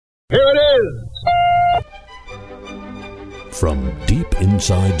Here it is! From deep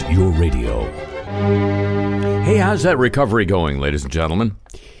inside your radio. Hey, how's that recovery going, ladies and gentlemen?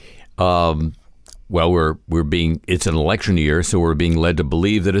 Well, we're being, it's an election year, so we're being led to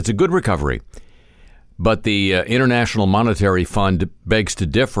believe that it's a good recovery. But the International Monetary Fund begs to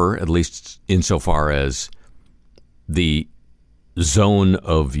differ, at least insofar as the zone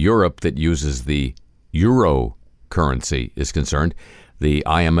of Europe that uses the euro currency is concerned. The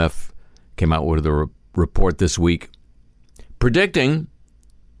IMF came out with a report this week predicting,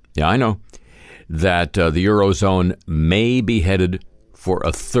 yeah, I know, that the Eurozone may be headed for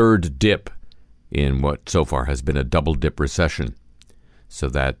a third dip in what so far has been a double dip recession. So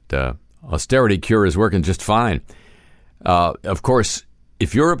that austerity cure is working just fine. Of course,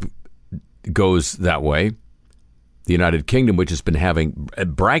 if Europe goes that way, the United Kingdom, which has been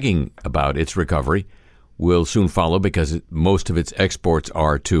bragging about its recovery, will soon follow because most of its exports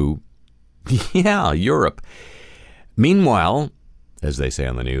are to, Europe. Meanwhile, as they say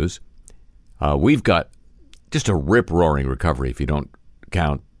on the news, we've got just a rip-roaring recovery if you don't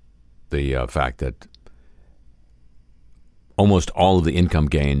count the fact that almost all of the income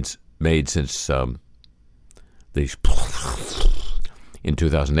gains made since in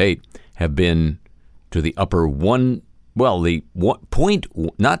 2008 have been to the upper one. Well, the point,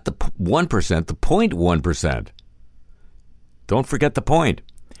 not the 1%, the 0.1%. Don't forget the point.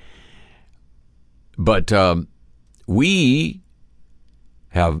 But we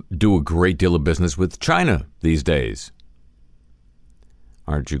do a great deal of business with China these days.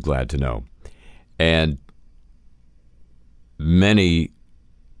 Aren't you glad to know? And many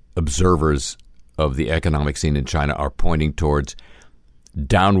observers of the economic scene in China are pointing towards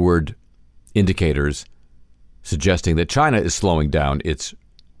downward indicators suggesting that China is slowing down its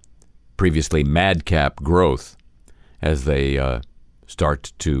previously madcap growth as they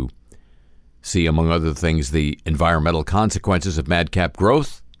start to see, among other things, the environmental consequences of madcap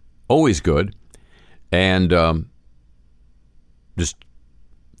growth, always good, and just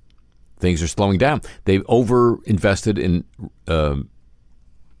things are slowing down. They've over-invested in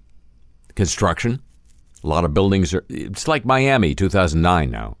construction. A lot of buildings it's like Miami 2009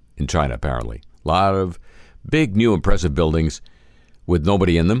 now in China, apparently. A lot of big, new, impressive buildings with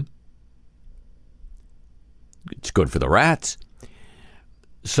nobody in them. It's good for the rats.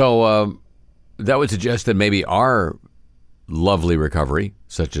 So that would suggest that maybe our lovely recovery,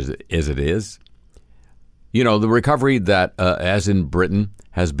 such as it is, the recovery that, as in Britain,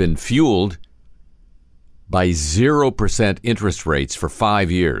 has been fueled by 0% interest rates for 5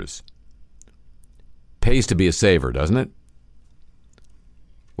 years. Pays to be a saver, doesn't it?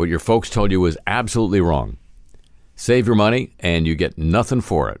 What your folks told you was absolutely wrong. Save your money and you get nothing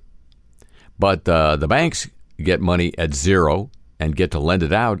for it. But the banks get money at zero and get to lend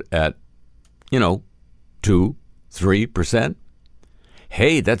it out at, 2-3%.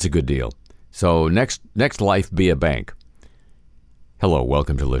 Hey, that's a good deal. So next life, be a bank. Hello,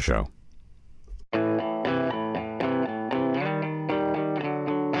 welcome to the show.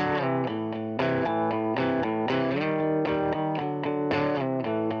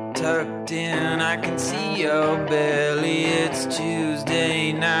 Tucked in, I can see your belly. It's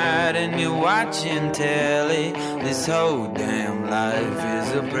Tuesday night and you're watching telly. This whole damn life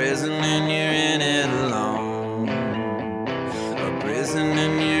is a prison and you're in it alone. A prison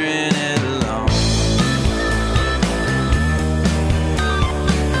and you're in it alone.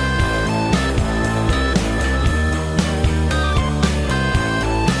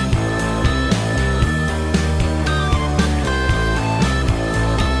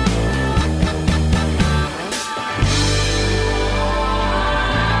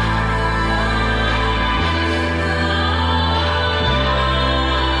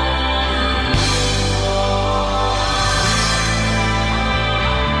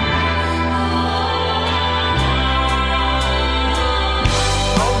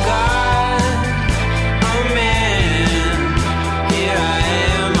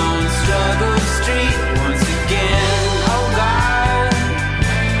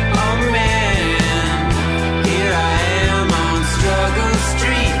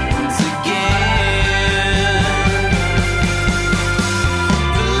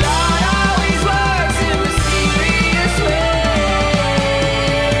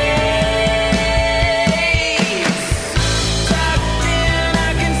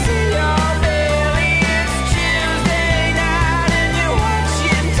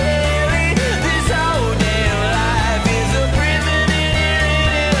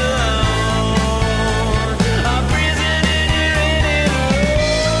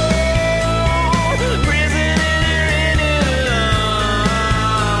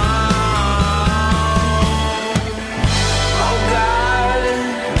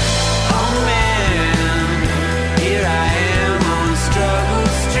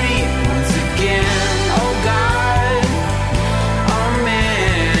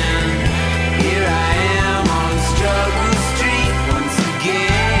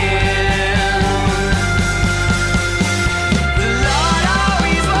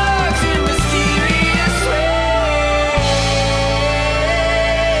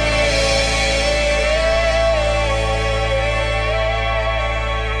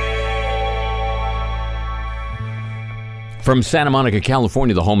 From Santa Monica,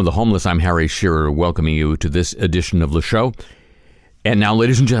 California, the home of the homeless, I'm Harry Shearer, welcoming you to this edition of the show. And now,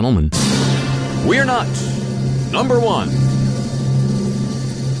 ladies and gentlemen, we're not number one.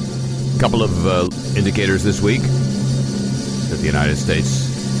 Couple of indicators this week that the United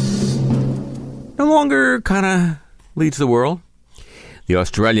States no longer kind of leads the world. The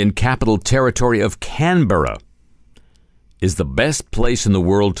Australian Capital Territory of Canberra is the best place in the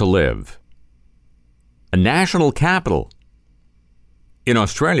world to live. A national capital in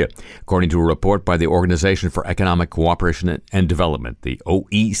Australia, according to a report by the Organization for Economic Cooperation and Development, the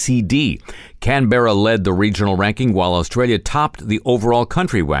OECD. Canberra led the regional ranking, while Australia topped the overall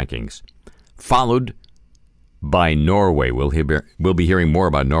country rankings, followed by Norway. We'll be hearing more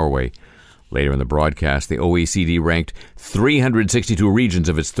about Norway later in the broadcast. The OECD ranked 362 regions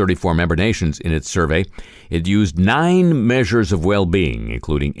of its 34 member nations in its survey. It used 9 measures of well-being,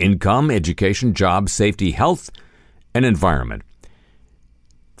 including income, education, jobs, safety, health, and environment.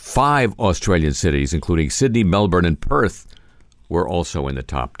 5 Australian cities, including Sydney, Melbourne, and Perth, were also in the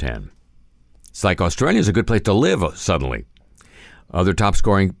top 10. It's like Australia's a good place to live suddenly. Other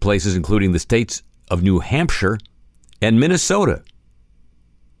top-scoring places, including the states of New Hampshire and Minnesota.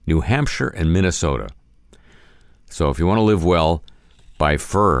 New Hampshire and Minnesota. So if you want to live well, by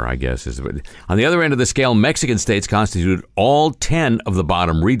fur, I guess. On the other end of the scale, Mexican states constituted all 10 of the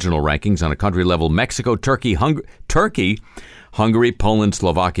bottom regional rankings. On a country level, Mexico, Turkey, Hungary, Poland,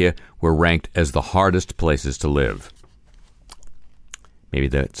 Slovakia were ranked as the hardest places to live. Maybe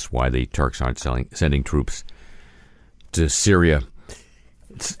that's why the Turks aren't sending troops to Syria.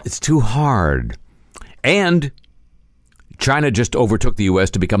 It's too hard. And China just overtook the U.S.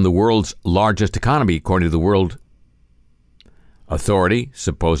 to become the world's largest economy, according to the World Authority,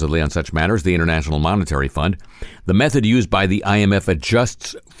 supposedly on such matters, the International Monetary Fund. The method used by the IMF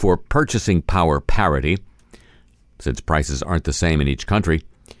adjusts for purchasing power parity, since prices aren't the same in each country.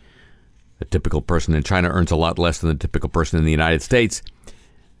 A typical person in China earns a lot less than the typical person in the United States.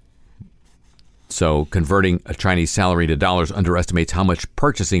 So converting a Chinese salary to dollars underestimates how much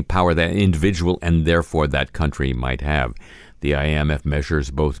purchasing power that individual and therefore that country might have. The IMF measures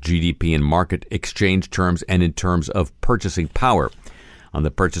both GDP in market exchange terms and in terms of purchasing power. On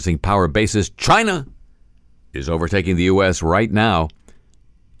the purchasing power basis, China is overtaking the U.S. right now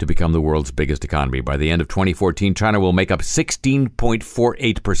to become the world's biggest economy. By the end of 2014, China will make up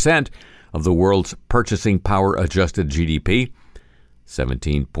 16.48% of the world's purchasing power adjusted GDP,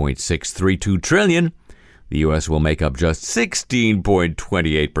 17.632 trillion. The U.S. will make up just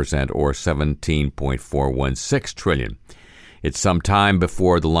 16.28%, or 17.416 trillion. It's some time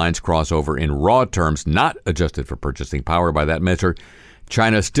before the lines cross over in raw terms, not adjusted for purchasing power. By that measure,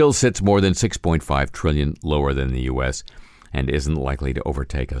 China still sits more than 6.5 trillion lower than the U.S. and isn't likely to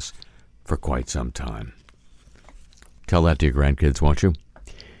overtake us for quite some time. Tell that to your grandkids, won't you?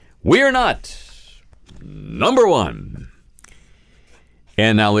 We're not number one.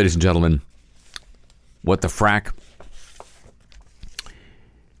 And now, ladies and gentlemen, what the frack?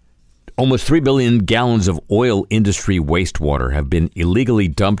 Almost 3 billion gallons of oil industry wastewater have been illegally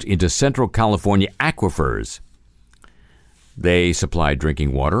dumped into Central California aquifers. They supply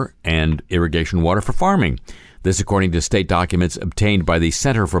drinking water and irrigation water for farming. This according to state documents obtained by the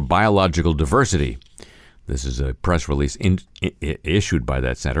Center for Biological Diversity. This is a press release issued by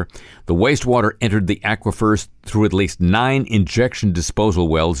that center. The wastewater entered the aquifers through at least 9 injection disposal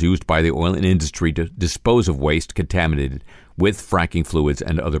wells used by the oil industry to dispose of waste contaminated with fracking fluids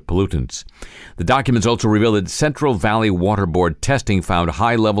and other pollutants. The documents also reveal that Central Valley Water Board testing found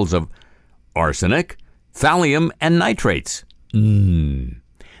high levels of arsenic, thallium, and nitrates.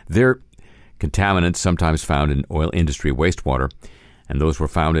 They're contaminants sometimes found in oil industry wastewater, and those were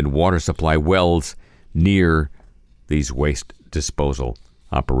found in water supply wells near these waste disposal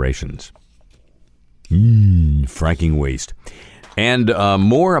operations. Fracking waste. And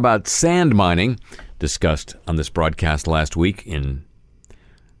more about sand mining discussed on this broadcast last week in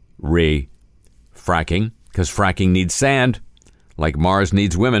fracking, because fracking needs sand, like Mars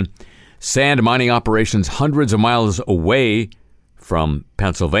needs women. Sand mining operations hundreds of miles away from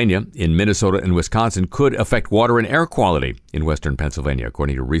Pennsylvania, in Minnesota and Wisconsin, could affect water and air quality in western Pennsylvania,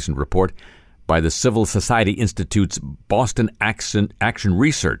 according to a recent report by the Civil Society Institute's Boston Action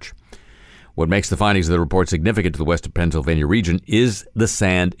Research. What makes the findings of the report significant to the western Pennsylvania region is the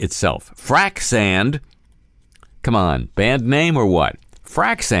sand itself. Frack sand, come on, band name or what?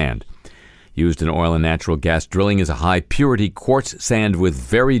 Frack sand, used in oil and natural gas drilling, is a high-purity quartz sand with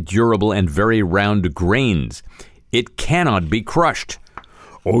very durable and very round grains. It cannot be crushed.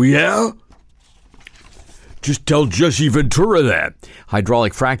 Oh, yeah? Just tell Jesse Ventura that.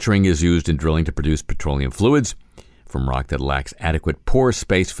 Hydraulic fracturing is used in drilling to produce petroleum fluids. from rock that lacks adequate pore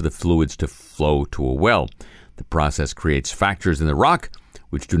space for the fluids to flow to a well. The process creates fractures in the rock,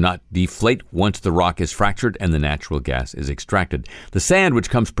 which do not deflate once the rock is fractured and the natural gas is extracted. The sand, which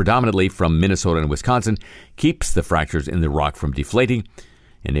comes predominantly from Minnesota and Wisconsin, keeps the fractures in the rock from deflating,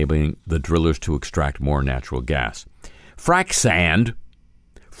 enabling the drillers to extract more natural gas. Frack sand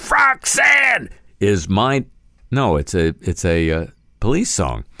is mined. No, it's a police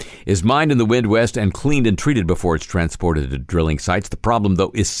song. Is mined in the Midwest and cleaned and treated before it's transported to drilling sites. The problem,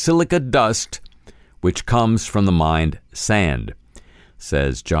 though, is silica dust, which comes from the mined sand,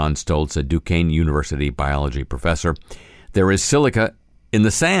 says John Stoltz, a Duquesne University biology professor. There is silica in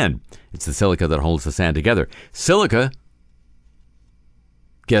the sand. It's the silica that holds the sand together. Silica,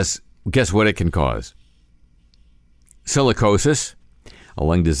 guess what it can cause? Silicosis, a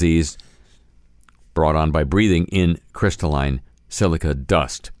lung disease brought on by breathing in crystalline silica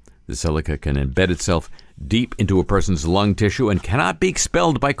dust. The silica can embed itself deep into a person's lung tissue and cannot be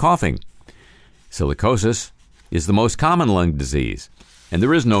expelled by coughing. Silicosis is the most common lung disease, and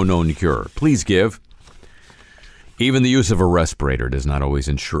there is no known cure. Please give. Even the use of a respirator does not always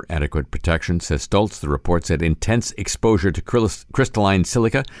ensure adequate protection, says Stoltz. The report said intense exposure to crystalline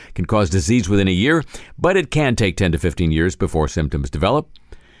silica can cause disease within a year, but it can take 10 to 15 years before symptoms develop.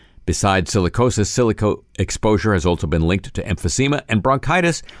 Besides silicosis, silica exposure has also been linked to emphysema and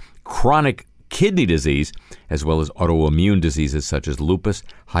bronchitis, chronic kidney disease, as well as autoimmune diseases such as lupus,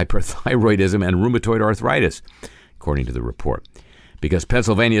 hyperthyroidism, and rheumatoid arthritis, according to the report. Because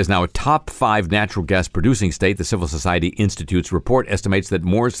Pennsylvania is now a top 5 natural gas producing state, the Civil Society Institute's report estimates that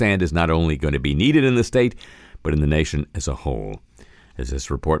more sand is not only going to be needed in the state, but in the nation as a whole. As this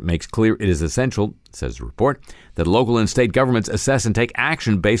report makes clear, it is essential, says the report, that local and state governments assess and take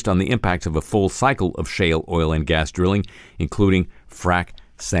action based on the impacts of a full cycle of shale oil and gas drilling, including frack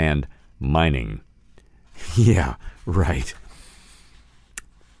sand mining. Yeah, right.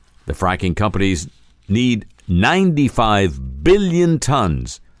 The fracking companies need 95 billion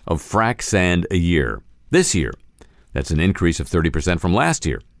tons of frack sand a year. This year, that's an increase of 30% from last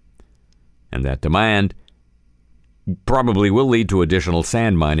year. And that demand probably will lead to additional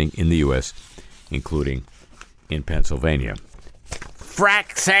sand mining in the U.S., including in Pennsylvania.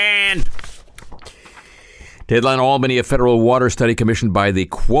 Frack sand! To headline Albany, a federal water study commissioned by the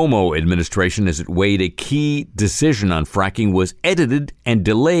Cuomo administration as it weighed a key decision on fracking was edited and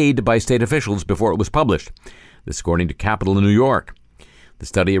delayed by state officials before it was published. This according to Capital in New York. The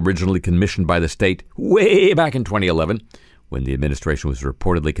study, originally commissioned by the state way back in 2011, when the administration was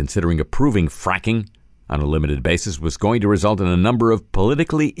reportedly considering approving fracking on a limited basis, was going to result in a number of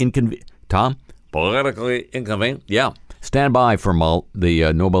politically inconvenient... Tom? Politically inconvenient? Yeah. Stand by for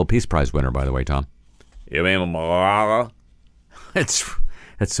the Nobel Peace Prize winner, by the way, Tom. You mean Malala?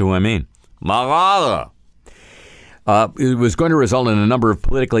 That's who I mean. Malala. It was going to result in a number of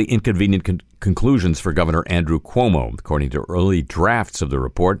politically inconvenient conclusions for Governor Andrew Cuomo, according to early drafts of the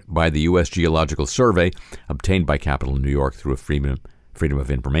report by the U.S. Geological Survey, obtained by Capital New York through a Freedom of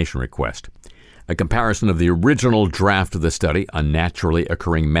Information request. A comparison of the original draft of the study on naturally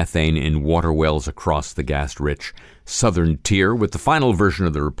occurring methane in water wells across the gas-rich southern tier with the final version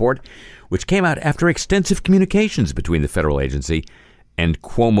of the report, which came out after extensive communications between the federal agency and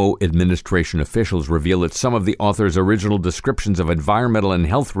Cuomo administration officials, reveal that some of the author's original descriptions of environmental and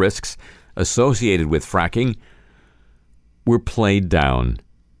health risks associated with fracking were played down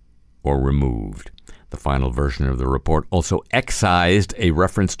or removed. The final version of the report also excised a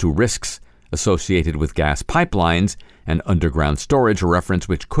reference to risks associated with gas pipelines and underground storage, a reference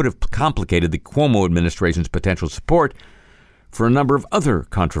which could have complicated the Cuomo administration's potential support for a number of other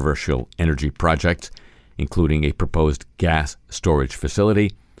controversial energy projects, including a proposed gas storage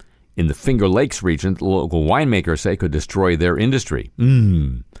facility in the Finger Lakes region the local winemakers say could destroy their industry.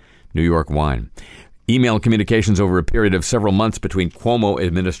 New York wine. Email communications over a period of several months between Cuomo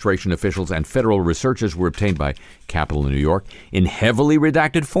administration officials and federal researchers were obtained by Capital in New York in heavily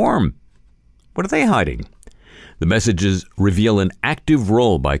redacted form. What are they hiding? The messages reveal an active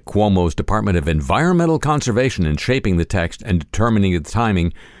role by Cuomo's Department of Environmental Conservation in shaping the text and determining the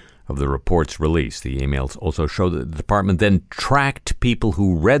timing of the report's release. The emails also show that the department then tracked people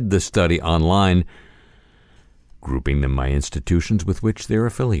who read the study online, grouping them by institutions with which they're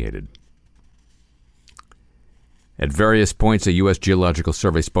affiliated. At various points, a U.S. Geological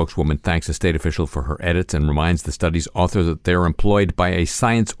Survey spokeswoman thanks a state official for her edits and reminds the study's author that they're employed by a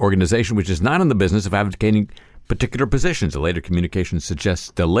science organization which is not in the business of advocating particular positions. A later communication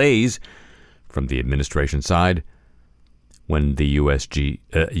suggests delays from the administration side when the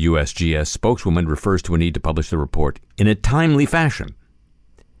USGS spokeswoman refers to a need to publish the report in a timely fashion.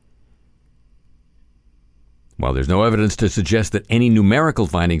 While there's no evidence to suggest that any numerical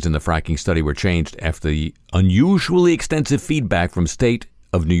findings in the fracking study were changed after the unusually extensive feedback from state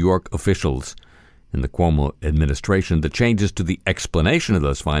of New York officials in the Cuomo administration, the changes to the explanation of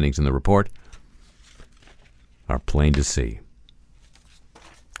those findings in the report are plain to see.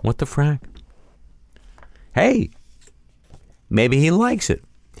 What the frack? Hey, maybe he likes it.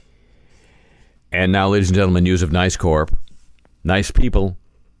 And now, ladies and gentlemen, news of Nice Corp. Nice people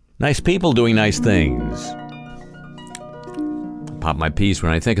doing nice things. Pop my piece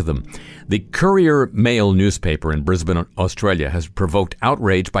when I think of them. The Courier Mail newspaper in Brisbane, Australia, has provoked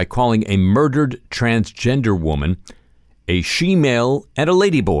outrage by calling a murdered transgender woman a she-male and a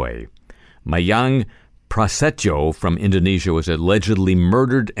ladyboy. Mayang Prasetyo from Indonesia was allegedly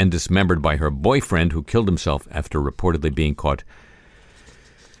murdered and dismembered by her boyfriend, who killed himself after reportedly being caught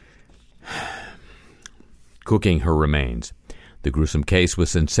cooking her remains. The gruesome case was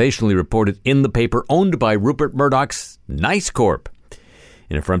sensationally reported in the paper owned by Rupert Murdoch's Nice Corp.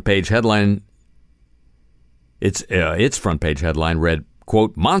 In a front-page headline, its front-page headline read,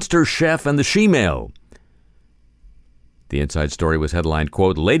 quote, "Monster Chef and the She-Male." The inside story was headlined,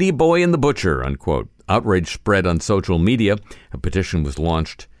 quote, "Lady Boy and the Butcher," unquote. Outrage spread on social media. A petition was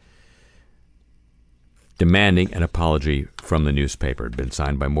launched demanding an apology from the newspaper. It had been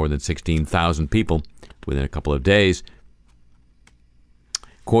signed by more than 16,000 people within a couple of days.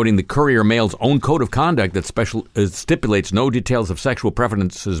 Quoting the Courier Mail's own code of conduct that stipulates no details of sexual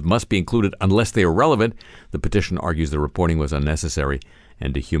preferences must be included unless they are relevant, the petition argues the reporting was unnecessary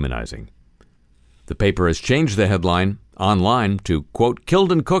and dehumanizing. The paper has changed the headline online to, quote,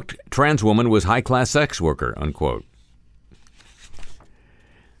 "Killed and cooked trans woman was high-class sex worker," unquote.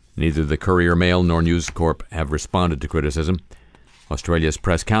 Neither the Courier Mail nor News Corp have responded to criticism. Australia's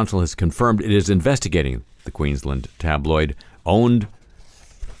Press Council has confirmed it is investigating the Queensland tabloid owned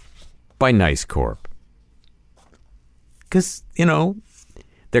by Nice Corp. Because,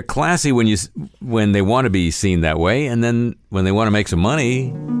 they're classy when they want to be seen that way, and then when they want to make some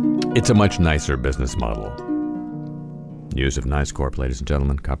money, it's a much nicer business model. News of Nice Corp, ladies and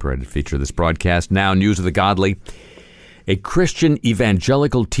gentlemen. Copyrighted feature of this broadcast. Now, news of the godly. A Christian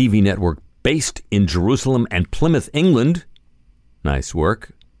evangelical TV network based in Jerusalem and Plymouth, England, nice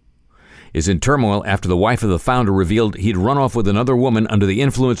work, is in turmoil after the wife of the founder revealed he'd run off with another woman under the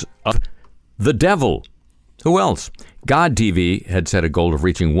influence of the devil. Who else? God TV had set a goal of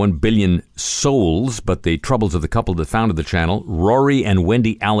reaching 1 billion souls, but the troubles of the couple that founded the channel, Rory and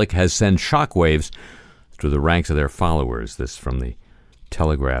Wendy Alec, has sent shockwaves through the ranks of their followers. This from the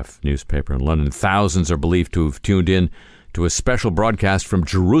Telegraph newspaper in London. Thousands are believed to have tuned in to a special broadcast from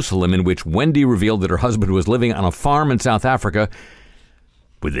Jerusalem in which Wendy revealed that her husband was living on a farm in South Africa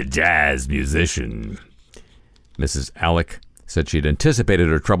with a jazz musician. Mrs. Alec said she'd anticipated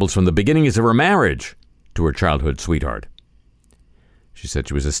her troubles from the beginnings of her marriage to her childhood sweetheart. She said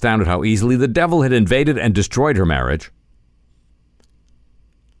she was astounded how easily the devil had invaded and destroyed her marriage.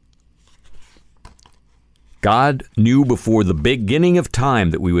 God knew before the beginning of time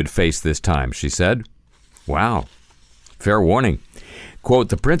that we would face this time, she said. Wow. Fair warning. Quote,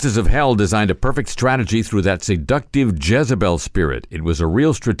 "The princes of hell designed a perfect strategy through that seductive Jezebel spirit. It was a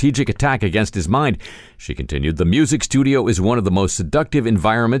real strategic attack against his mind." She continued, "The music studio is one of the most seductive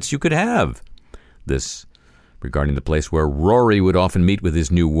environments you could have." This regarding the place where Rory would often meet with his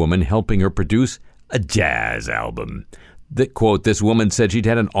new woman, helping her produce a jazz album. The, quote, "This woman said she'd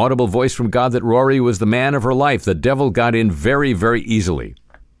had an audible voice from God that Rory was the man of her life. The devil got in very, very easily."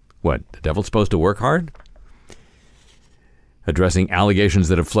 What, the devil's supposed to work hard? Addressing allegations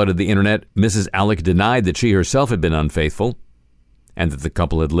that have flooded the internet, Mrs. Alec denied that she herself had been unfaithful and that the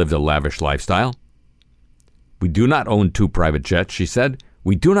couple had lived a lavish lifestyle. "We do not own 2 private jets," she said.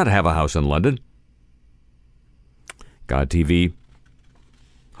 "We do not have a house in London." God TV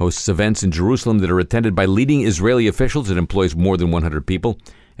hosts events in Jerusalem that are attended by leading Israeli officials. It employs more than 100 people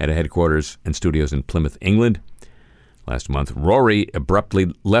at a headquarters and studios in Plymouth, England. Last month, Rory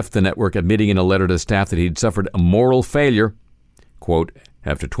abruptly left the network, admitting in a letter to staff that he'd suffered a moral failure. Quote,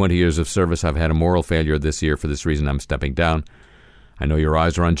 "After 20 years of service, I've had a moral failure this year. For this reason, I'm stepping down. I know your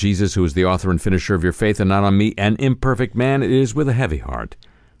eyes are on Jesus, who is the author and finisher of your faith, and not on me, an imperfect man. It is with a heavy heart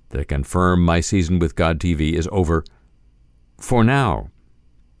that I confirm my season with God TV is over for now,"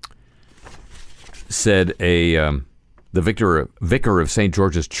 said the vicar of St.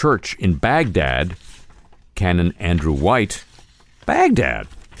 George's Church in Baghdad, Canon Andrew White. Baghdad.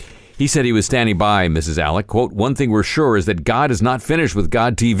 He said he was standing by Mrs. Alec. Quote, "One thing we're sure is that God is not finished with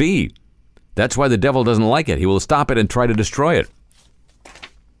God TV. That's why the devil doesn't like it. He will stop it and try to destroy it."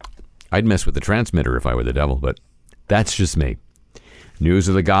 I'd mess with the transmitter if I were the devil, but that's just me. News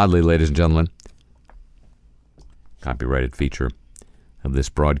of the godly, ladies and gentlemen. copyrighted feature of this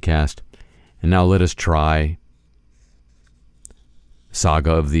broadcast. And now let us try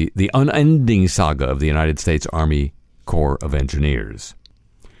saga of the unending saga of the United States Army Corps of Engineers.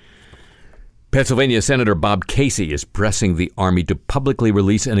 Pennsylvania Senator Bob Casey is pressing the Army to publicly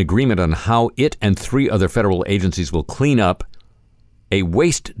release an agreement on how it and 3 other federal agencies will clean up a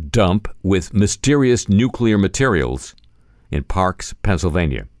waste dump with mysterious nuclear materials in Parks,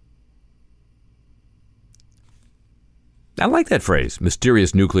 Pennsylvania. I like that phrase,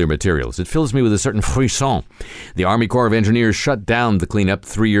 mysterious nuclear materials. It fills me with a certain frisson. The Army Corps of Engineers shut down the cleanup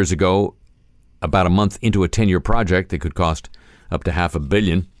 3 years ago, about a month into a 10-year project that could cost up to $500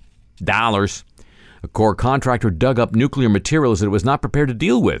 million. A Corps contractor dug up nuclear materials that it was not prepared to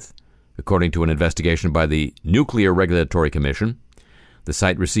deal with, according to an investigation by the Nuclear Regulatory Commission. The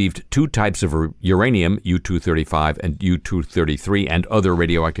site received 2 types of uranium, U-235 and U-233, and other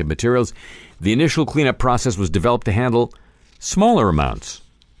radioactive materials. The initial cleanup process was developed to handle smaller amounts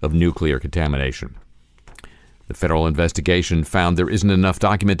of nuclear contamination. The federal investigation found there isn't enough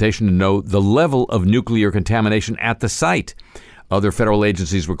documentation to know the level of nuclear contamination at the site. Other federal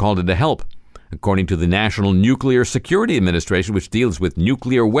agencies were called in to help, according to the National Nuclear Security Administration, which deals with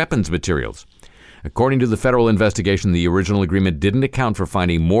nuclear weapons materials. According to the federal investigation, the original agreement didn't account for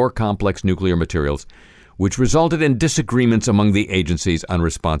finding more complex nuclear materials, which resulted in disagreements among the agencies on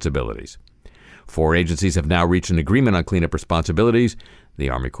responsibilities. 4 agencies have now reached an agreement on cleanup responsibilities: the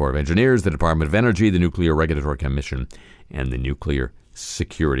Army Corps of Engineers, the Department of Energy, the Nuclear Regulatory Commission, and the Nuclear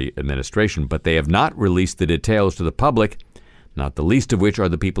Security Administration. But they have not released the details to the public, not the least of which are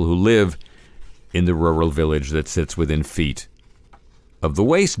the people who live in the rural village that sits within feet of the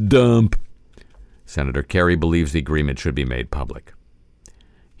waste dump. Senator Kerry believes the agreement should be made public.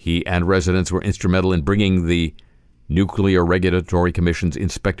 He and residents were instrumental in bringing the Nuclear Regulatory Commission's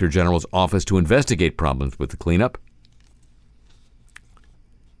Inspector General's office to investigate problems with the cleanup.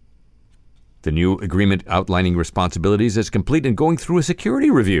 The new agreement outlining responsibilities is complete and going through a security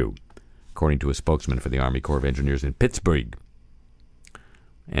review, according to a spokesman for the Army Corps of Engineers in Pittsburgh.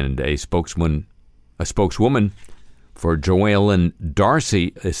 And a spokeswoman for Joellen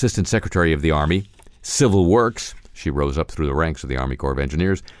Darcy, Assistant Secretary of the Army, Civil Works. She rose up through the ranks of the Army Corps of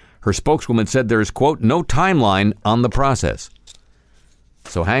Engineers. Her spokeswoman said there is, quote, no timeline on the process.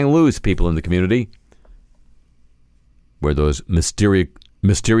 So hang loose, people in the community, where those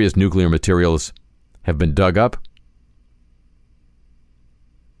mysterious nuclear materials have been dug up.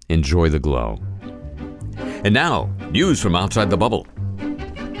 Enjoy the glow. And now, news from outside the bubble.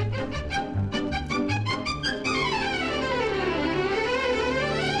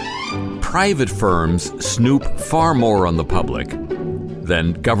 Private firms snoop far more on the public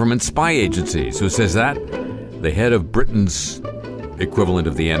than government spy agencies. Who says that? The head of Britain's equivalent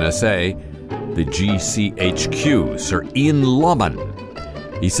of the NSA, the GCHQ, Sir Ian Lobban.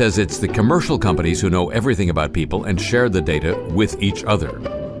 He says it's the commercial companies who know everything about people and share the data with each other.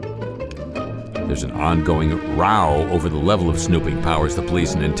 There's an ongoing row over the level of snooping powers the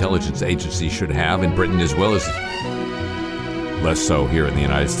police and intelligence agencies should have in Britain, as well as less so here in the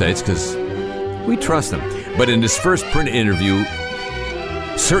United States, because we trust them. But in his first print interview,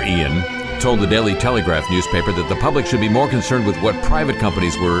 Sir Ian told the Daily Telegraph newspaper that the public should be more concerned with what private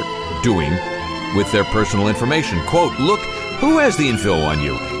companies were doing with their personal information. Quote, look, who has the info on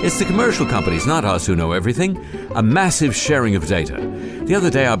you? It's the commercial companies, not us, who know everything. A massive sharing of data. The other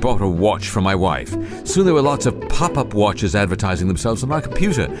day I bought a watch for my wife. Soon there were lots of pop-up watches advertising themselves on my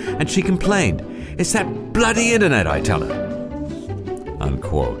computer, and she complained. It's that bloody internet, I tell her.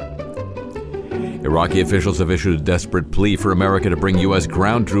 Unquote. Iraqi officials have issued a desperate plea for America to bring U.S.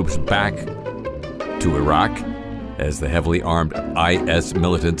 ground troops back to Iraq as the heavily armed IS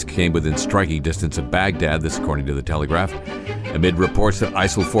militants came within striking distance of Baghdad, this according to the Telegraph, amid reports that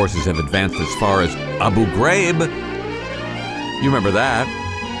ISIL forces have advanced as far as Abu Ghraib. You remember that?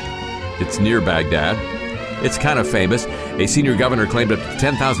 It's near Baghdad. It's kind of famous. A senior governor claimed that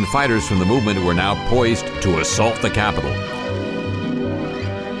 10,000 fighters from the movement were now poised to assault the capital.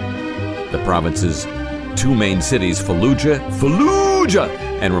 The province's 2 main cities, Fallujah,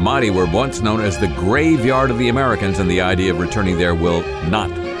 and Ramadi, were once known as the graveyard of the Americans, and the idea of returning there will not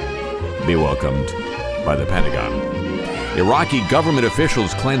be welcomed by the Pentagon. Iraqi government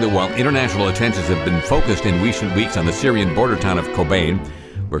officials claim that while international attentions have been focused in recent weeks on the Syrian border town of Kobane,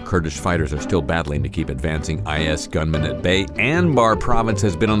 where Kurdish fighters are still battling to keep advancing IS gunmen at bay, Anbar province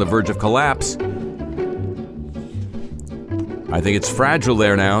has been on the verge of collapse. I think it's fragile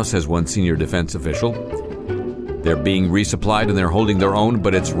there now, says one senior defense official. They're being resupplied and they're holding their own,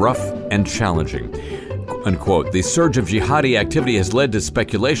 but it's rough and challenging. unquote. The surge of jihadi activity has led to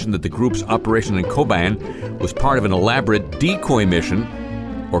speculation that the group's operation in Koban was part of an elaborate decoy mission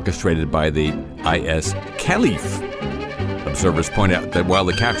orchestrated by the IS Caliph. Observers point out that while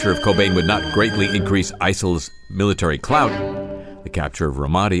the capture of Koban would not greatly increase ISIL's military clout, the capture of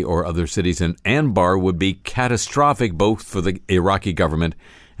Ramadi or other cities in Anbar would be catastrophic both for the Iraqi government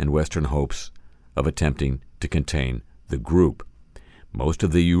and Western hopes of attempting to contain the group. Most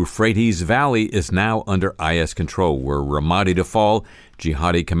of the Euphrates Valley is now under IS control. Were Ramadi to fall,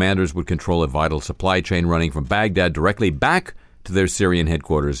 jihadi commanders would control a vital supply chain running from Baghdad directly back to their Syrian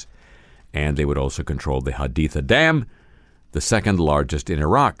headquarters, and they would also control the Haditha Dam, the second largest in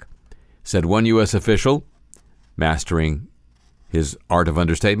Iraq, said one U.S. official, mastering his art of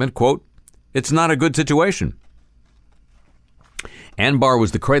understatement, quote, "It's not a good situation." Anbar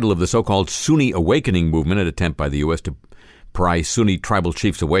was the cradle of the so-called Sunni awakening movement, an attempt by the U.S. to pry Sunni tribal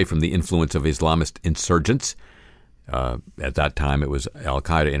chiefs away from the influence of Islamist insurgents. At that time, it was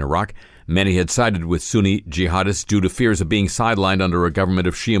al-Qaeda in Iraq. Many had sided with Sunni jihadists due to fears of being sidelined under a government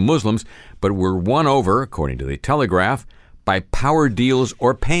of Shia Muslims, but were won over, according to the Telegraph, by power deals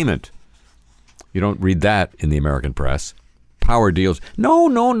or payment. You don't read that in the American press. Power deals. No.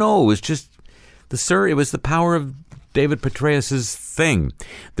 It was just it was the power of David Petraeus' thing.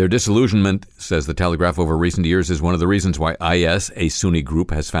 Their disillusionment, says the Telegraph, over recent years is one of the reasons why IS, a Sunni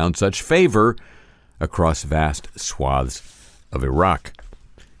group, has found such favor across vast swaths of Iraq.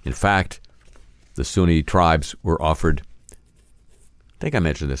 In fact, the Sunni tribes were offered, I think I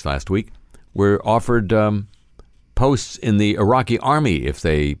mentioned this last week, were offered posts in the Iraqi army if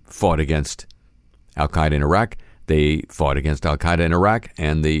they fought against al-Qaeda in Iraq. They fought against al-Qaeda in Iraq,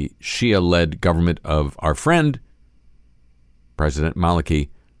 and the Shia-led government of our friend, President Maliki,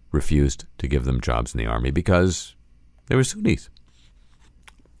 refused to give them jobs in the army because they were Sunnis.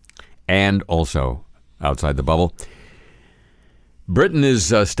 And also, outside the bubble, Britain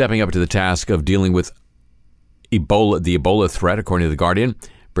is stepping up to the task of dealing with the Ebola threat, according to The Guardian.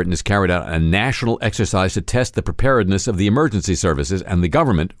 Britain has carried out a national exercise to test the preparedness of the emergency services and the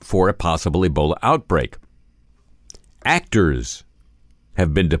government for a possible Ebola outbreak. Actors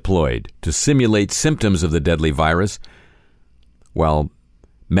have been deployed to simulate symptoms of the deadly virus, while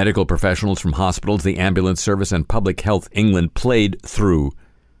medical professionals from hospitals, the ambulance service, and Public Health England played through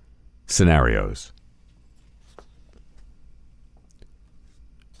scenarios.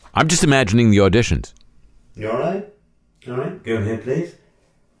 I'm just imagining the auditions. You all right? All right, go ahead, please.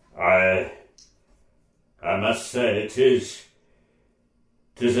 I must say it is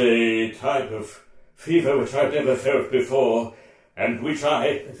a type of fever which I've never felt before, and which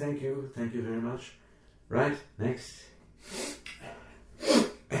I... Thank you very much. Right, next.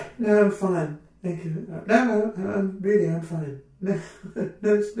 No, I'm fine. Thank you. No, I'm fine.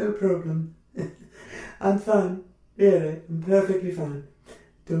 No problem. I'm fine. Really, I'm perfectly fine.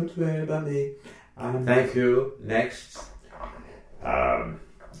 Don't worry about me. Thank you. Next.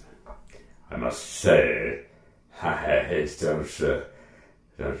 I must say, I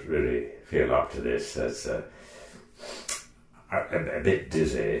don't really feel up to this. That's a bit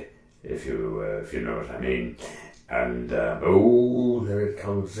dizzy, if you know what I mean. And there it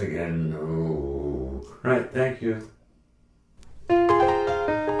comes again. Oh, right. Thank you.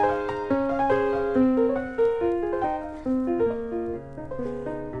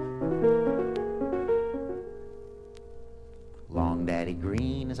 Long Daddy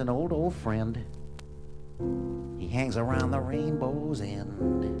Green is an old friend. He hangs around the rainbow's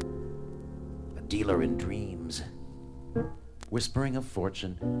end, a dealer in dreams, whispering of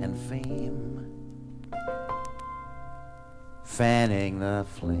fortune and fame, fanning the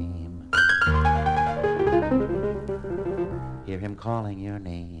flame. Hear him calling your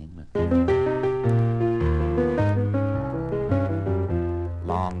name.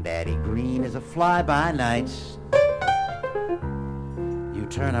 Long Daddy Green is a fly-by-night. You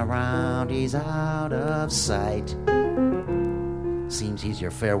turn around, he's out of sight. Seems he's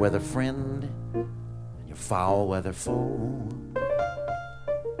your fair-weather friend and your foul-weather foe.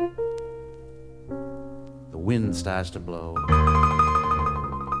 The wind starts to blow.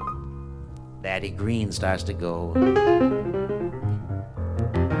 Daddy Green starts to go.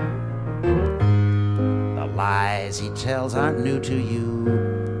 The lies he tells aren't new to you.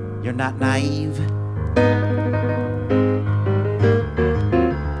 You're not naive.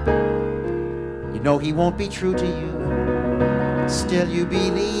 You know he won't be true to you. Still you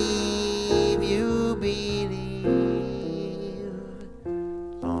believe,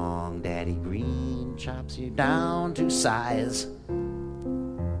 Long Daddy Green chops you down to size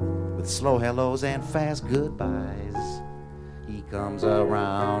with slow hellos and fast goodbyes. He comes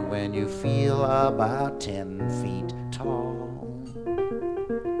around when you feel about 10 feet tall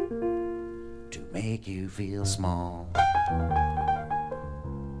to make you feel small,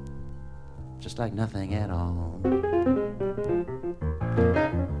 just like nothing at all.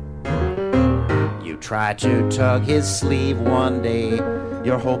 You try to tug his sleeve one day,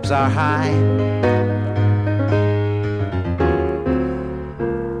 your hopes are high.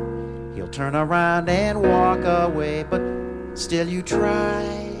 He'll turn around and walk away, but still you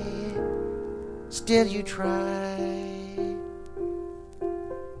try, still you try.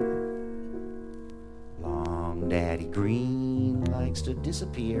 Long Daddy Green likes to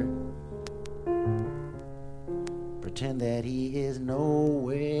disappear, pretend that he is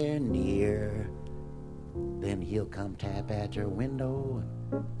nowhere near. Then he'll come tap at your window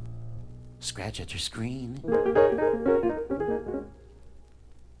and scratch at your screen.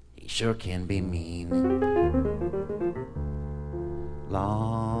 He sure can be mean.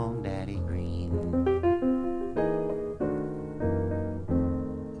 Long Daddy Green,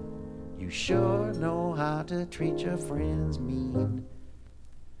 you sure know how to treat your friends mean.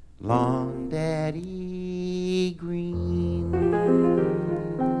 Long Daddy Green.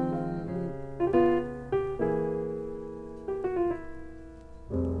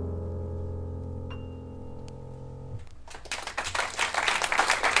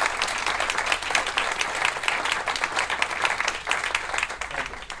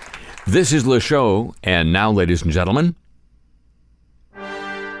 This is Le Show, and now, ladies and gentlemen,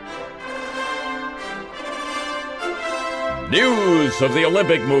 news of the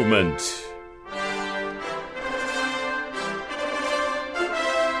Olympic movement.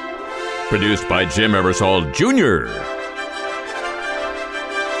 Produced by Jim Eversole Jr.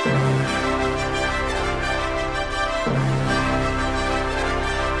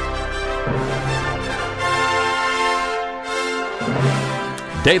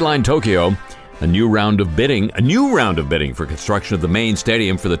 Dateline Tokyo, a new round of bidding for construction of the main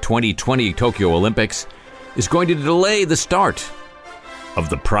stadium for the 2020 Tokyo Olympics is going to delay the start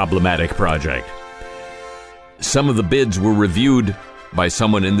of the problematic project. Some of the bids were reviewed by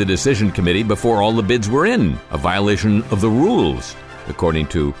someone in the decision committee before all the bids were in, a violation of the rules, according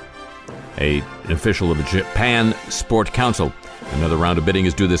to an official of the Japan Sport Council. Another round of bidding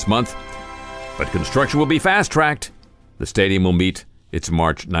is due this month, but construction will be fast-tracked. The stadium will meet its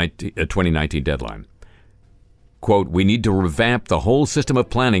March 2019 deadline. Quote, "We need to revamp the whole system of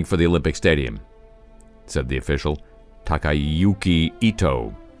planning for the Olympic Stadium," said the official, Takayuki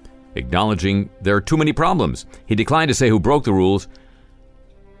Ito, acknowledging there are too many problems. He declined to say who broke the rules,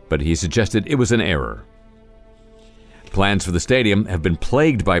 but he suggested it was an error. Plans for the stadium have been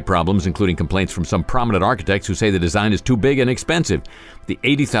plagued by problems, including complaints from some prominent architects who say the design is too big and expensive. The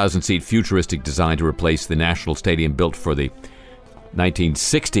 80,000-seat futuristic design to replace the national stadium built for the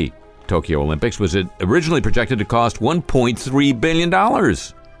 1960 Tokyo Olympics was originally projected to cost $1.3 billion.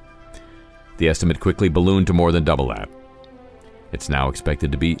 The estimate quickly ballooned to more than double that. It's now expected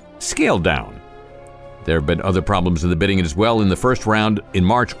to be scaled down. There have been other problems in the bidding as well. In the first round in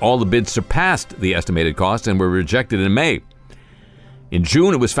March, all the bids surpassed the estimated cost and were rejected in May. In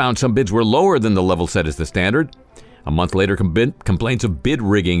June, it was found some bids were lower than the level set as the standard. A month later, complaints of bid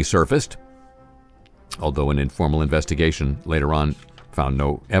rigging surfaced, although an informal investigation later on found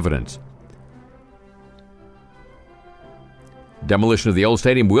no evidence. Demolition of the old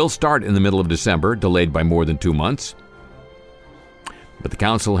stadium will start in the middle of December, delayed by more than 2 months. But the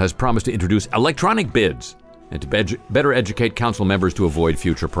council has promised to introduce electronic bids and to better educate council members to avoid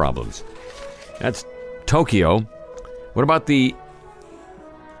future problems. That's Tokyo. What about the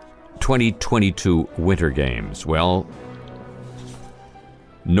 2022 Winter Games? Well,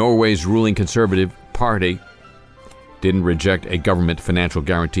 Norway's ruling Conservative Party didn't reject a government financial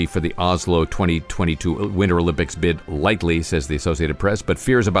guarantee for the Oslo 2022 Winter Olympics bid lightly, says the Associated Press, but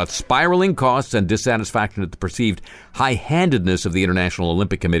fears about spiraling costs and dissatisfaction at the perceived high-handedness of the International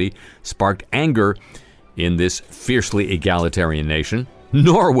Olympic Committee sparked anger in this fiercely egalitarian nation,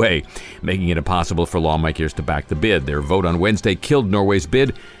 Norway, making it impossible for lawmakers to back the bid. Their vote on Wednesday killed Norway's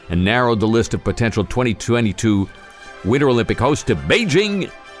bid and narrowed the list of potential 2022 Winter Olympic hosts to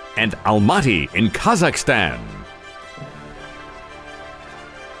Beijing and Almaty in Kazakhstan.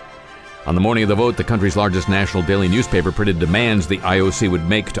 On the morning of the vote, the country's largest national daily newspaper printed demands the IOC would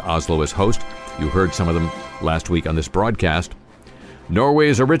make to Oslo as host. You heard some of them last week on this broadcast. Norway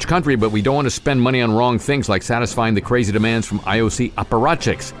is a rich country, but we don't want to spend money on wrong things like satisfying the crazy demands from IOC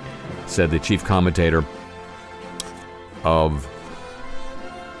apparatchiks, said the chief commentator of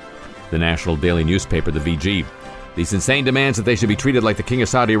the national daily newspaper, the VG. These insane demands that they should be treated like the King of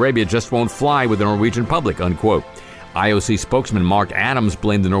Saudi Arabia just won't fly with the Norwegian public, unquote. IOC spokesman Mark Adams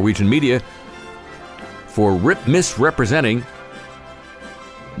blamed the Norwegian media for misrepresenting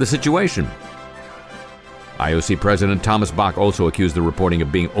the situation. IOC President Thomas Bach also accused the reporting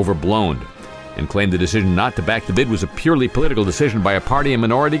of being overblown and claimed the decision not to back the bid was a purely political decision by a party and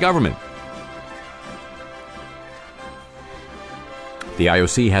minority government. The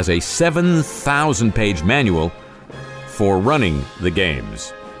IOC has a 7,000-page manual for running the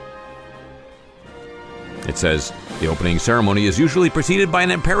games. It says the opening ceremony is usually preceded by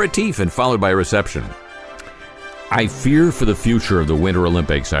an aperitif and followed by a reception. I fear for the future of the Winter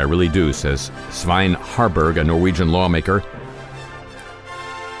Olympics, I really do, says Svein Harberg, a Norwegian lawmaker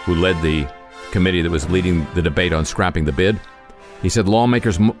who led the committee that was leading the debate on scrapping the bid. He said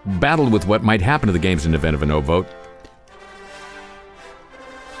lawmakers battled with what might happen to the games in the event of a no vote.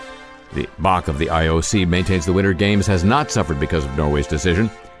 The Bach of the IOC maintains the Winter Games has not suffered because of Norway's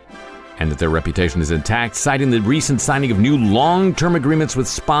decision and that their reputation is intact, citing the recent signing of new long-term agreements with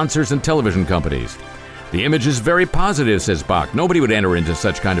sponsors and television companies. The image is very positive, says Bach. Nobody would enter into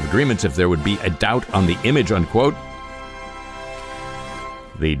such kind of agreements if there would be a doubt on the image, unquote.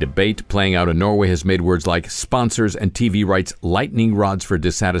 The debate playing out in Norway has made words like sponsors and TV rights lightning rods for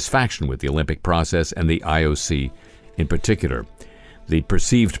dissatisfaction with the Olympic process and the IOC in particular. The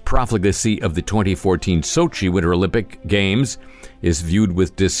perceived profligacy of the 2014 Sochi Winter Olympic Games is viewed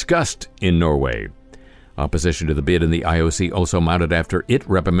with disgust in Norway. Opposition to the bid in the IOC also mounted after it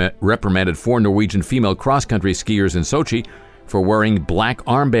reprimanded 4 Norwegian female cross-country skiers in Sochi for wearing black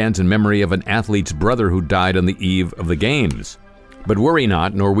armbands in memory of an athlete's brother who died on the eve of the Games. But worry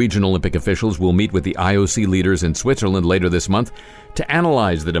not, Norwegian Olympic officials will meet with the IOC leaders in Switzerland later this month to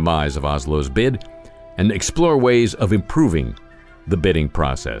analyze the demise of Oslo's bid and explore ways of improving the bidding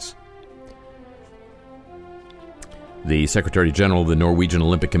process. The Secretary General of the Norwegian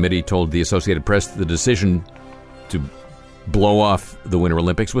Olympic Committee told the Associated Press the decision to blow off the Winter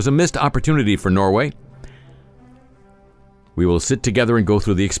Olympics was a missed opportunity for Norway. We will sit together and go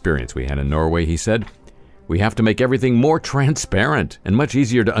through the experience we had in Norway, he said. We have to make everything more transparent and much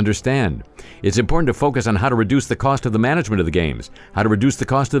easier to understand. It's important to focus on how to reduce the cost of the management of the Games, how to reduce the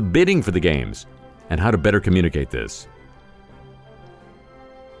cost of bidding for the Games, and how to better communicate this.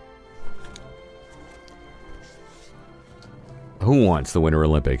 Who wants the Winter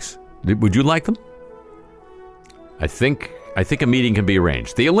Olympics? Would you like them? I think a meeting can be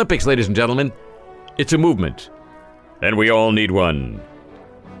arranged. The Olympics, ladies and gentlemen, it's a movement. And we all need one.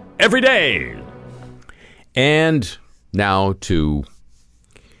 Every day! And now to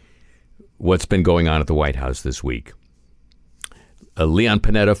what's been going on at the White House this week. Leon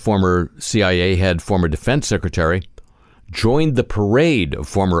Panetta, former CIA head, former defense secretary, joined the parade of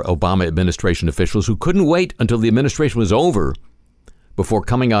former Obama administration officials who couldn't wait until the administration was over before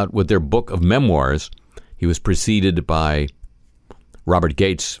coming out with their book of memoirs. He was preceded by Robert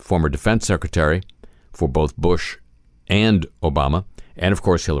Gates, former defense secretary for both Bush and Obama, and of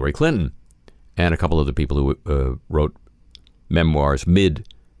course Hillary Clinton, and a couple of the people who wrote memoirs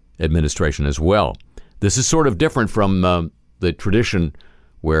mid-administration as well. This is sort of different from the tradition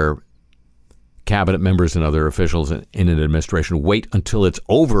where cabinet members and other officials in an administration wait until it's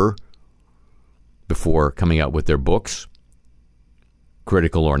over before coming out with their books,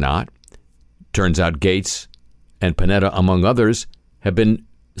 critical or not. Turns out Gates and Panetta, among others, have been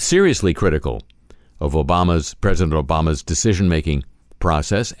seriously critical of President Obama's decision-making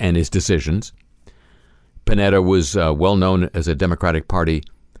process and his decisions. Panetta was well known as a Democratic Party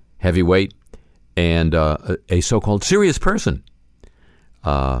heavyweight and a so-called serious person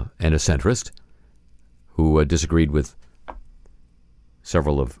and a centrist who disagreed with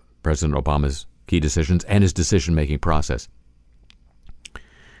several of President Obama's key decisions and his decision-making process.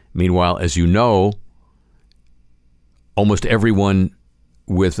 Meanwhile, as you know, almost everyone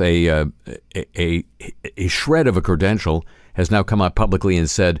with a shred of a credential has now come out publicly and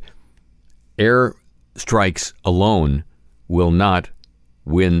said air strikes alone will not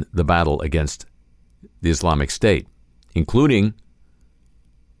win the battle against the Islamic State, including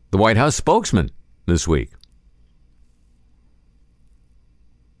the White House spokesman this week.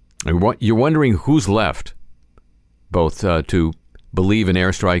 And you're wondering who's left, both to believe in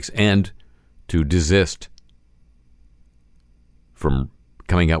airstrikes and to desist from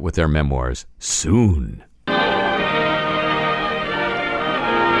coming out with their memoirs soon.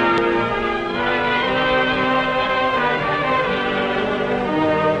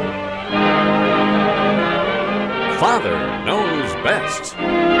 Father knows best.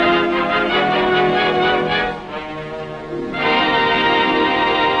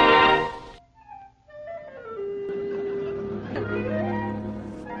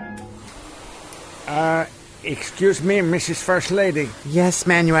 Ik Excuse me, Mrs. First Lady. Yes,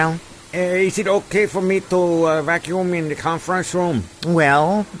 Manuel? Is it okay for me to vacuum in the conference room?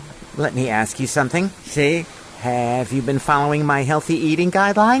 Well, let me ask you something. See? Have you been following my healthy eating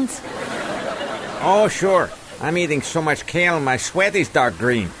guidelines? Oh, sure. I'm eating so much kale my sweat is dark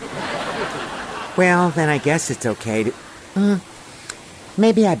green. Well, then I guess it's okay to...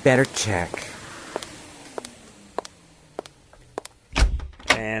 maybe I better check.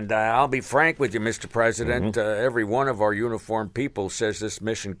 And I'll be frank with you, Mr. President. Every one of our uniformed people says this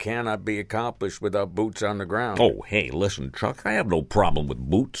mission cannot be accomplished without boots on the ground. Oh, hey, listen, Chuck, I have no problem with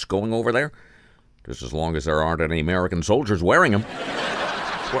boots going over there. Just as long as there aren't any American soldiers wearing them.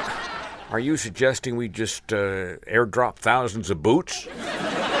 What? Are you suggesting we just airdrop thousands of boots?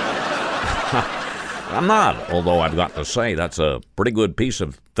 I'm not, although I've got to say that's a pretty good piece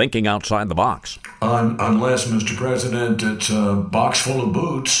of thinking outside the box. Unless, Mr. President, it's a box full of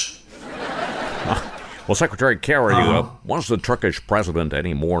boots. Well, Secretary Kerry, was the Turkish president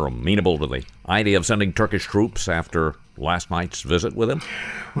any more amenable to the idea of sending Turkish troops after last night's visit with him?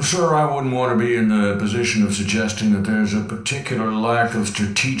 Well, sir, I wouldn't want to be in the position of suggesting that there's a particular lack of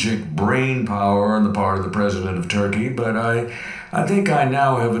strategic brain power on the part of the president of Turkey, but I think I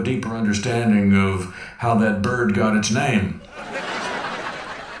now have a deeper understanding of how that bird got its name.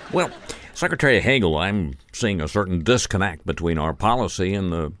 Well, Secretary Hagel, I'm seeing a certain disconnect between our policy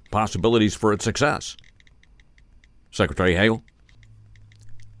and the possibilities for its success. Secretary Hagel?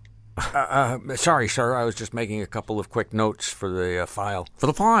 Sorry, sir. I was just making a couple of quick notes for the file. For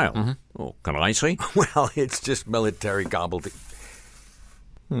the file? Oh, can I see? Well, it's just military gobbledygook.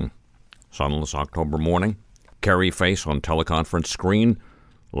 Sunless October morning. Kerry face on teleconference screen.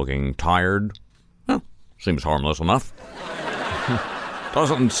 Looking tired. Well, seems harmless enough.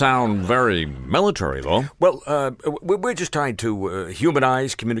 Doesn't sound very military, though. Well, we're just trying to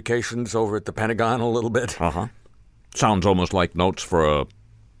humanize communications over at the Pentagon a little bit. Sounds almost like notes for a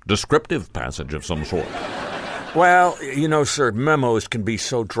descriptive passage of some sort. Well, you know, sir, memos can be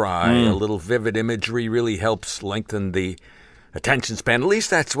so dry. A little vivid imagery really helps lengthen the attention span. At least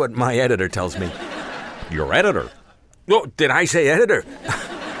that's what my editor tells me. Your editor? Oh, did I say editor?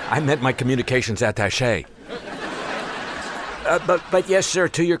 I meant my communications attaché. But yes, sir,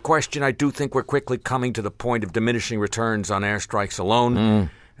 to your question, I do think we're quickly coming to the point of diminishing returns on airstrikes alone.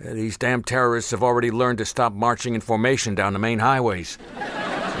 These damn terrorists have already learned to stop marching in formation down the main highways.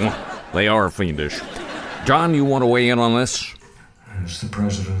 They are fiendish. John, you want to weigh in on this? As the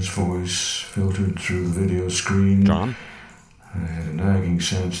president's voice filtered through the video screen, John? I had a nagging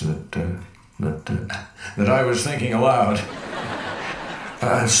sense that I was thinking aloud.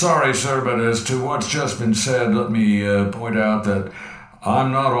 Sorry, sir, but as to what's just been said, let me point out that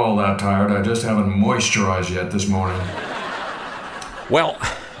I'm not all that tired. I just haven't moisturized yet this morning. Well,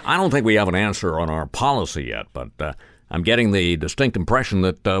 I don't think we have an answer on our policy yet, but I'm getting the distinct impression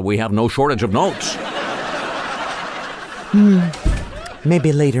that we have no shortage of notes.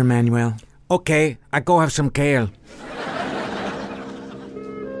 Maybe later, Manuel. Okay, I go have some kale.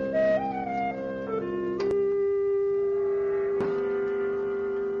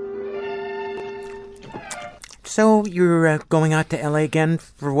 So, you're going out to L.A. again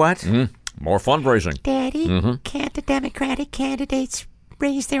for what? More fundraising. Daddy, can't the Democratic candidates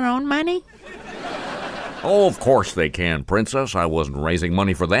raise their own money? Oh, of course they can, Princess. I wasn't raising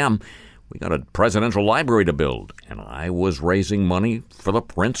money for them. We got a presidential library to build, and I was raising money for the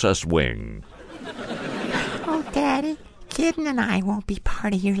Princess Wing. Oh, Daddy, Kitten and I won't be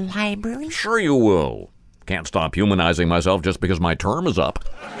part of your library. Sure you will. Can't stop humanizing myself just because my term is up.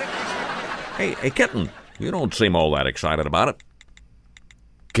 Hey, Kitten, you don't seem all that excited about it.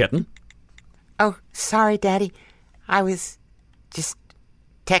 Kitten? Oh, sorry, Daddy. I was just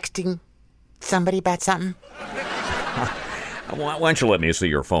texting somebody about something. Why don't you let me see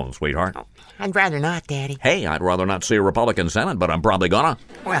your phone, sweetheart? Oh, I'd rather not, Daddy. Hey, I'd rather not see a Republican Senate, but I'm probably gonna.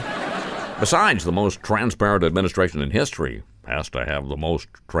 Well... Besides, the most transparent administration in history has to have the most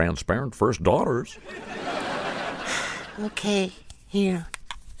transparent first daughters. Okay, here.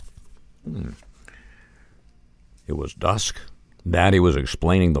 It was dusk. Daddy was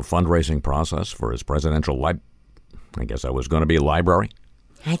explaining the fundraising process for his presidential I guess I was going to be a library.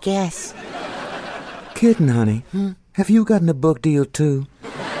 I guess. Kitten, honey, have you gotten a book deal, too?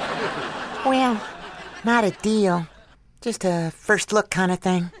 Well, not a deal. Just a first look kind of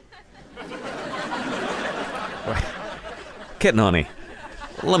thing. Kitten, honey,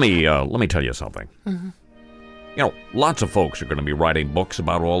 let me tell you something. You know, lots of folks are going to be writing books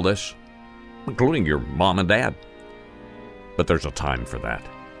about all this, including your mom and dad. But there's a time for that.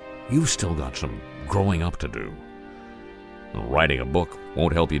 You've still got some growing up to do. Writing a book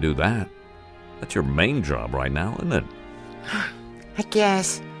won't help you do that. That's your main job right now, isn't it? I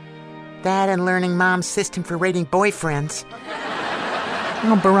guess. That and learning Mom's system for rating boyfriends.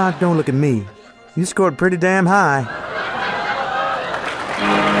 Oh, Barack, don't look at me. You scored pretty damn high.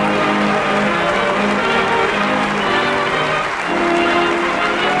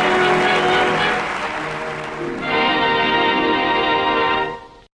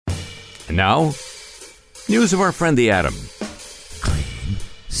 And now, news of our friend the Atom. Clean,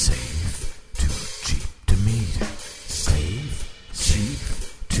 safe, too cheap to meter. Safe, cheap,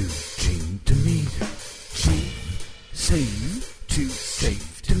 too cheap to meter. Cheap, safe, too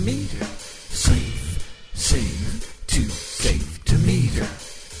safe to meter. Safe, too safe to meter.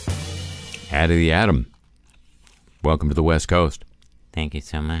 Add the Atom. Welcome to the West Coast. Thank you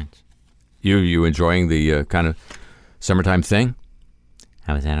so much. You enjoying the kind of summertime thing?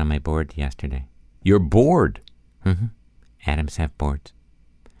 I was out on my board yesterday. You're bored. Mm-hmm. Atoms have boards.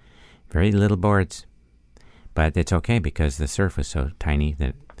 Very little boards. But it's okay because the surf was so tiny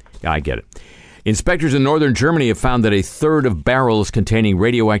that... I get it. Inspectors in northern Germany have found that a third of barrels containing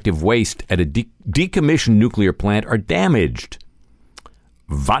radioactive waste at a decommissioned nuclear plant are damaged.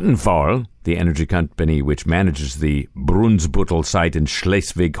 Vattenfall, the energy company which manages the Brunsbüttel site in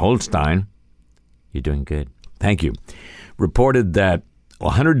Schleswig-Holstein... You're doing good. Thank you. Reported that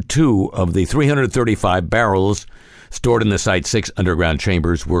 102 of the 335 barrels stored in the site's 6 underground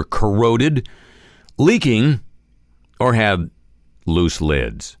chambers were corroded, leaking, or had loose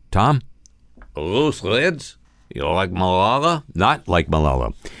lids. Tom? Loose lids? You like Malala? Not like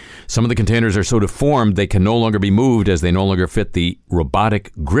Malala. Some of the containers are so deformed they can no longer be moved as they no longer fit the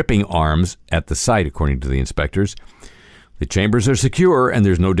robotic gripping arms at the site, according to the inspectors. The chambers are secure and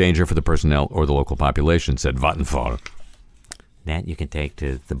there's no danger for the personnel or the local population, said Vattenfall. That you can take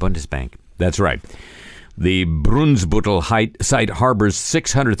to the Bundesbank. That's right. The Brunsbüttel site harbors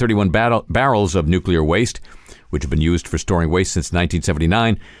 631 barrels of nuclear waste, which have been used for storing waste since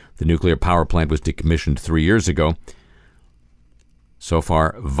 1979. The nuclear power plant was decommissioned 3 years ago. So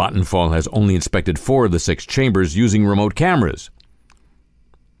far, Vattenfall has only inspected 4 of the 6 chambers using remote cameras.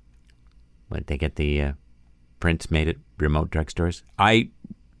 What, they get the prints made at remote drugstores? I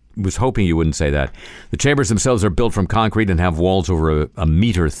was hoping you wouldn't say that. The chambers themselves are built from concrete and have walls over a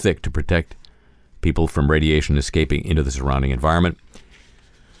meter thick to protect people from radiation escaping into the surrounding environment.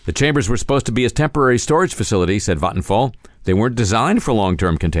 The chambers were supposed to be a temporary storage facility, said Vattenfall. They weren't designed for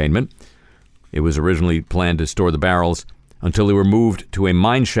long-term containment. It was originally planned to store the barrels until they were moved to a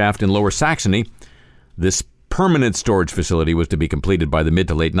mine shaft in Lower Saxony. This permanent storage facility was to be completed by the mid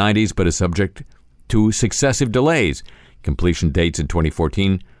to late 90s, but is subject to successive delays. Completion dates in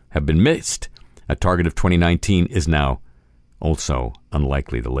 2014 have been missed. A target of 2019 is now also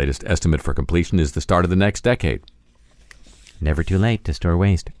unlikely. The latest estimate for completion is the start of the next decade. Never too late to store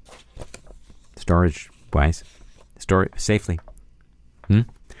waste. Storage-wise. Store it safely.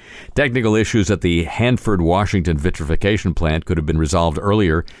 Technical issues at the Hanford, Washington vitrification plant could have been resolved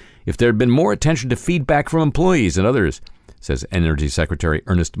earlier if there had been more attention to feedback from employees and others, says Energy Secretary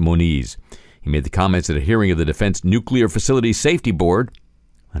Ernest Moniz. He made the comments at a hearing of the Defense Nuclear Facility Safety Board.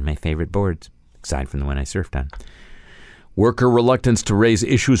 One of my favorite boards, aside from the one I surfed on. Worker reluctance to raise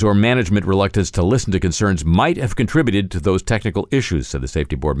issues or management reluctance to listen to concerns might have contributed to those technical issues, said the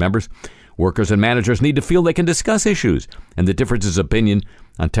safety board members. Workers and managers need to feel they can discuss issues, and the differences of opinion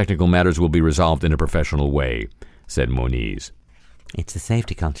on technical matters will be resolved in a professional way, said Moniz. It's the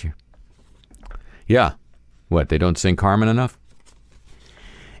safety culture. Yeah. What, they don't sing Carmen enough?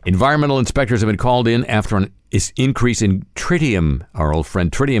 Environmental inspectors have been called in after an increase in tritium, our old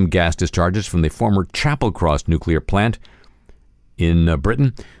friend tritium gas discharges from the former Chapel Cross nuclear plant in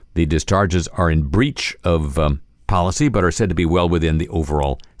Britain. The discharges are in breach of policy, but are said to be well within the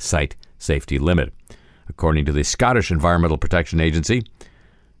overall site safety limit. According to the Scottish Environmental Protection Agency,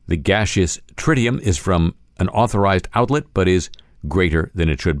 the gaseous tritium is from an authorized outlet, but is greater than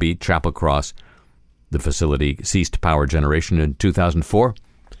it should be. Chapel Cross, the facility, ceased power generation in 2004.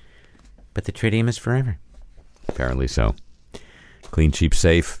 But the tritium is forever. Apparently so. Clean, cheap,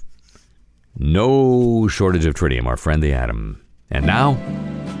 safe. No shortage of tritium, our friend the atom. And now,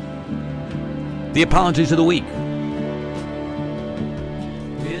 the apologies of the week.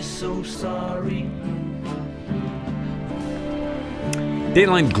 We're so sorry.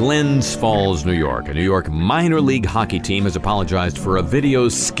 Dateline Glens Falls, New York. A New York minor league hockey team has apologized for a video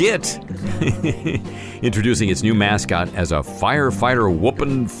skit introducing its new mascot as a firefighter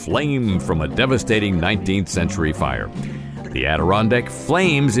whooping flame from a devastating 19th century fire. The Adirondack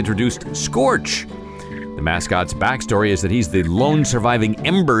Flames introduced Scorch. The mascot's backstory is that he's the lone surviving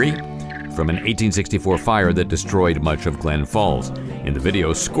ember from an 1864 fire that destroyed much of Glen Falls. In the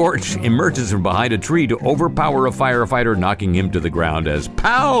video, Scorch emerges from behind a tree to overpower a firefighter, knocking him to the ground as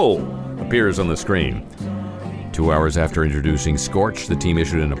 "Pow!" appears on the screen. 2 hours after introducing Scorch, the team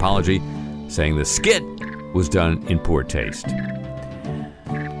issued an apology, saying the skit was done in poor taste.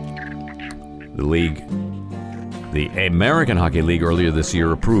 The American Hockey League earlier this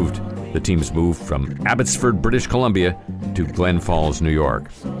year approved the team's move from Abbotsford, British Columbia to Glen Falls, New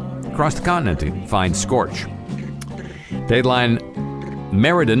York. Across the continent to find Scorch. Dateline: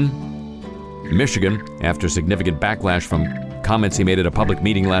 Meriden, Michigan, after significant backlash from comments he made at a public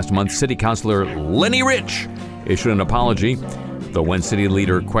meeting last month, City Councilor Lenny Rich issued an apology, though one city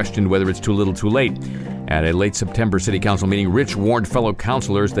leader questioned whether it's too little too late. At a late September City Council meeting, Rich warned fellow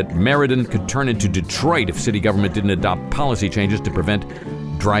councilors that Meriden could turn into Detroit if city government didn't adopt policy changes to prevent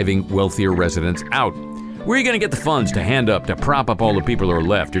driving wealthier residents out. Where are you going to get the funds to hand up to prop up all the people who are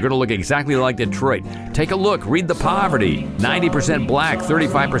left? You're going to look exactly like Detroit. Take a look. Read the poverty. 90% black,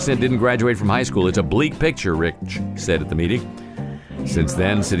 35% didn't graduate from high school. It's a bleak picture, Rich said at the meeting. Since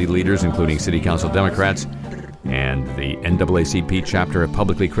then, city leaders, including city council Democrats and the NAACP chapter, have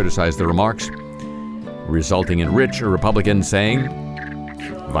publicly criticized the remarks, resulting in Rich, a Republican, saying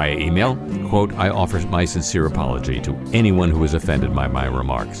via email, quote, "I offer my sincere apology to anyone who was offended by my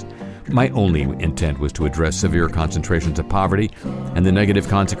remarks. My only intent was to address severe concentrations of poverty and the negative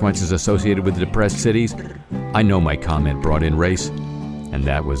consequences associated with depressed cities. I know my comment brought in race, and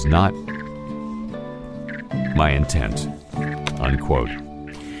that was not my intent," unquote.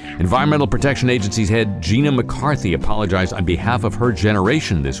 Environmental Protection Agency's head Gina McCarthy apologized on behalf of her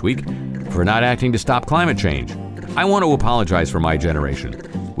generation this week for not acting to stop climate change. "I want to apologize for my generation.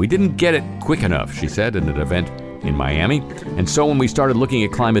 We didn't get it quick enough," she said in an event in Miami. "And so when we started looking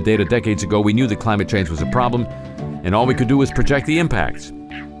at climate data decades ago, we knew that climate change was a problem, and all we could do was project the impacts."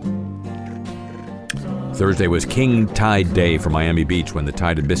 Thursday was King Tide Day for Miami Beach when the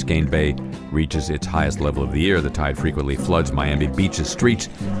tide in Biscayne Bay reaches its highest level of the year. The tide frequently floods Miami Beach's streets,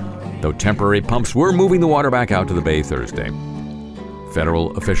 though temporary pumps were moving the water back out to the bay Thursday.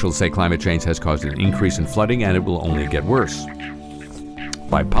 Federal officials say climate change has caused an increase in flooding, and it will only get worse.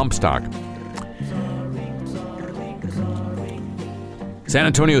 By pump stock, San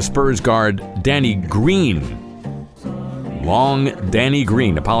Antonio Spurs guard Danny Green, Long Danny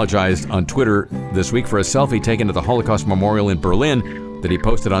Green, apologized on Twitter this week for a selfie taken at the Holocaust Memorial in Berlin that he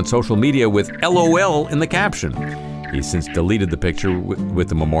posted on social media with LOL in the caption. He's since deleted the picture with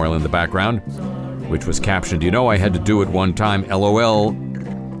the memorial in the background, which was captioned, "You know, I had to do it one time, LOL,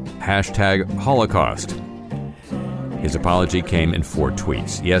 #Holocaust." His apology came in 4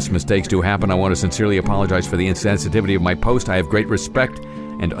 tweets. "Yes, mistakes do happen. I want to sincerely apologize for the insensitivity of my post. I have great respect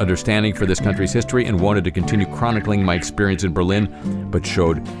and understanding for this country's history and wanted to continue chronicling my experience in Berlin, but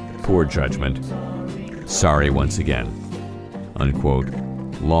showed poor judgment. Sorry once again." Unquote.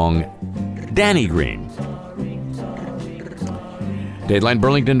 Long Danny Green. Dateline: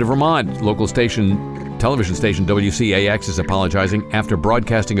 Burlington to Vermont. Local television station WCAX is apologizing after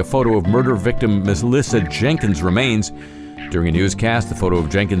broadcasting a photo of murder victim Melissa Jenkins' remains. During a newscast, the photo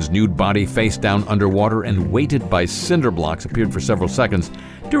of Jenkins' nude body face down underwater and weighted by cinder blocks appeared for several seconds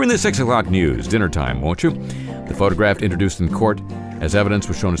during the 6 o'clock news. Dinner time, won't you? The photograph, introduced in court as evidence,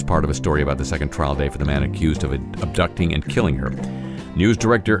 was shown as part of a story about the second trial day for the man accused of abducting and killing her. News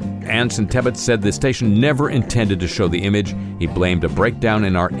director Anson Tebbett said the station never intended to show the image. He blamed a breakdown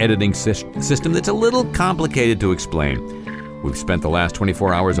in our editing system that's a little complicated to explain. "We've spent the last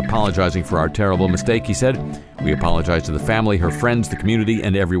 24 hours apologizing for our terrible mistake," he said. "We apologize to the family, her friends, the community,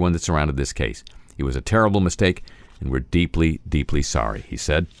 and everyone that surrounded this case. It was a terrible mistake, and we're deeply, deeply sorry," he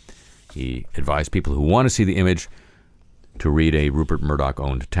said. He advised people who want to see the image to read a Rupert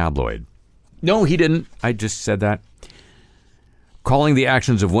Murdoch-owned tabloid. No, he didn't. I just said that. Calling the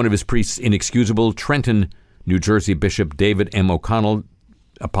actions of one of his priests inexcusable, Trenton, New Jersey Bishop David M. O'Connell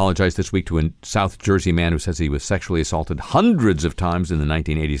apologized this week to a South Jersey man who says he was sexually assaulted hundreds of times in the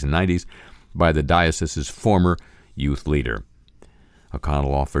 1980s and 90s by the diocese's former youth leader.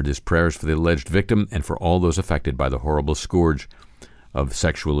 O'Connell offered his prayers for the alleged victim and for all those affected by the horrible scourge of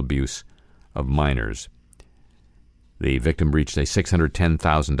sexual abuse of minors. The victim reached a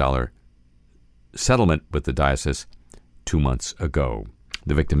 $610,000 settlement with the diocese 2 months ago.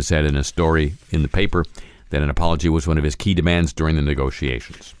 The victim said in a story in the paper that an apology was one of his key demands during the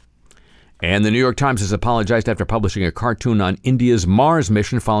negotiations. And the New York Times has apologized after publishing a cartoon on India's Mars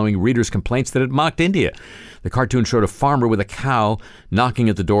mission following readers' complaints that it mocked India. The cartoon showed a farmer with a cow knocking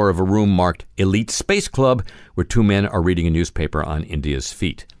at the door of a room marked Elite Space Club, where 2 men are reading a newspaper on India's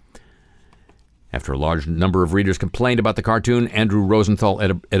feet. After a large number of readers complained about the cartoon, Andrew Rosenthal,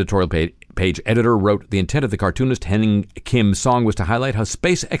 editorial page editor, wrote, "The intent of the cartoonist Henning Kim's song was to highlight how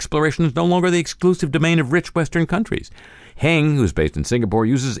space exploration is no longer the exclusive domain of rich Western countries. Heng, who's based in Singapore,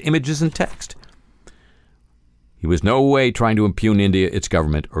 uses images and text. He was no way trying to impugn India, its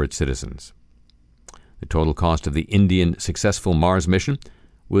government, or its citizens." The total cost of the Indian successful Mars mission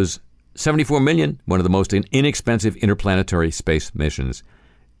was $74 million, one of the most inexpensive interplanetary space missions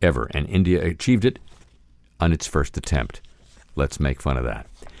ever, and India achieved it on its first attempt. Let's make fun of that.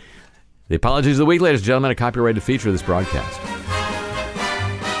 The Apologies of the Week, ladies and gentlemen, a copyrighted feature of this broadcast.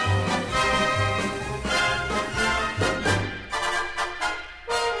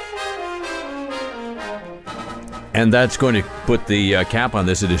 And that's going to put the cap on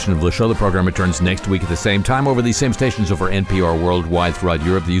this edition of the show. The program returns next week at the same time over these same stations over NPR worldwide throughout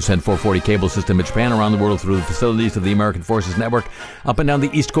Europe, the USEN 440 cable system in Japan, around the world through the facilities of the American Forces Network, up and down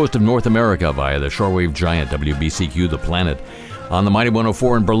the east coast of North America via the shortwave giant WBCQ, The Planet, on the Mighty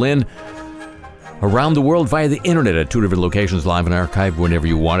 104 in Berlin, around the world via the internet at 2 different locations, live and archived whenever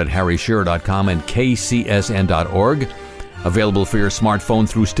you want at harryshearer.com and kcsn.org. Available for your smartphone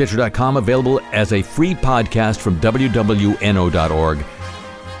through Stitcher.com. Available as a free podcast from wwno.org,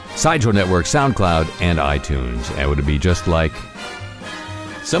 Sideshow Network, SoundCloud, and iTunes. And would it be just like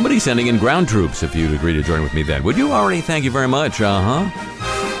somebody sending in ground troops if you'd agree to join with me then? Would you already? Thank you very much.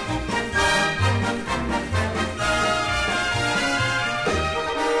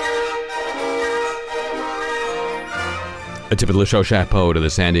 A tip of the show chapeau to the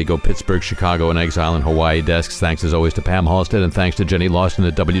San Diego, Pittsburgh, Chicago, and Exile and Hawaii desks. Thanks as always to Pam Halstead, and thanks to Jenny Lawson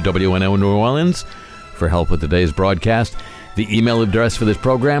at WWNO New Orleans for help with today's broadcast. The email address for this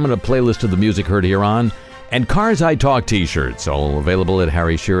program and a playlist of the music heard here on, and Cars I Talk t-shirts, all available at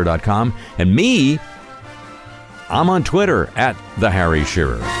harryshearer.com. And me, I'm on Twitter at The Harry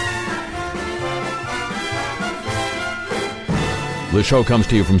Shearer. The show comes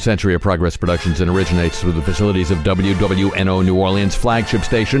to you from Century of Progress Productions and originates through the facilities of WWNO New Orleans, flagship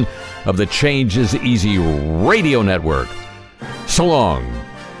station of the Change is Easy radio network. So long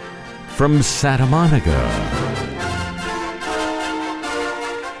from Santa Monica.